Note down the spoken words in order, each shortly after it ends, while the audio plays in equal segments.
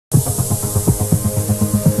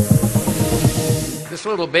This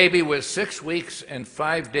little baby was 6 weeks and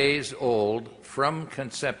 5 days old from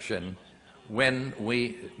conception when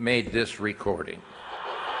we made this recording.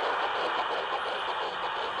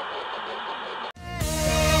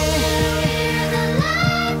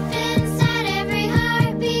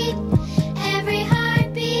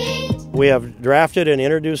 We have drafted and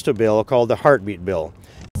introduced a bill called the Heartbeat Bill.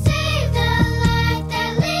 Save the life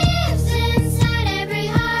that lives inside every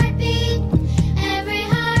heartbeat, every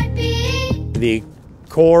heartbeat. The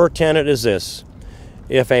core tenet is this: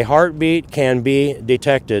 if a heartbeat can be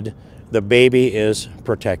detected, the baby is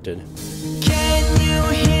protected. Can you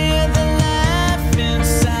hear the laugh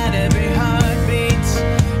inside every heartbeat,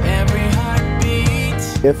 every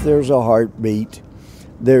heartbeat? If there's a heartbeat,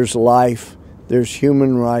 there's life, there's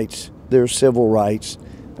human rights, there's civil rights,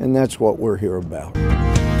 and that's what we're here about.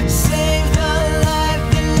 Save the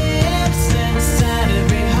life that lives inside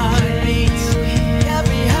every heartbeat,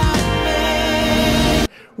 every heartbeat.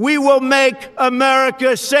 We will make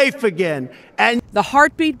America safe again. And The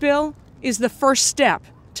Heartbeat Bill is the first step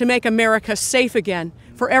to make America safe again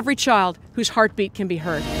for every child whose heartbeat can be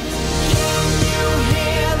heard. Can you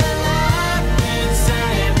hear the laugh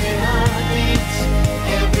inside every heartbeat,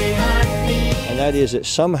 every heartbeat? And that is that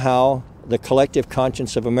somehow the collective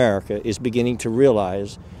conscience of America is beginning to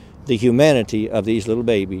realize the humanity of these little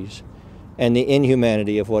babies and the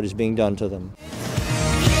inhumanity of what is being done to them.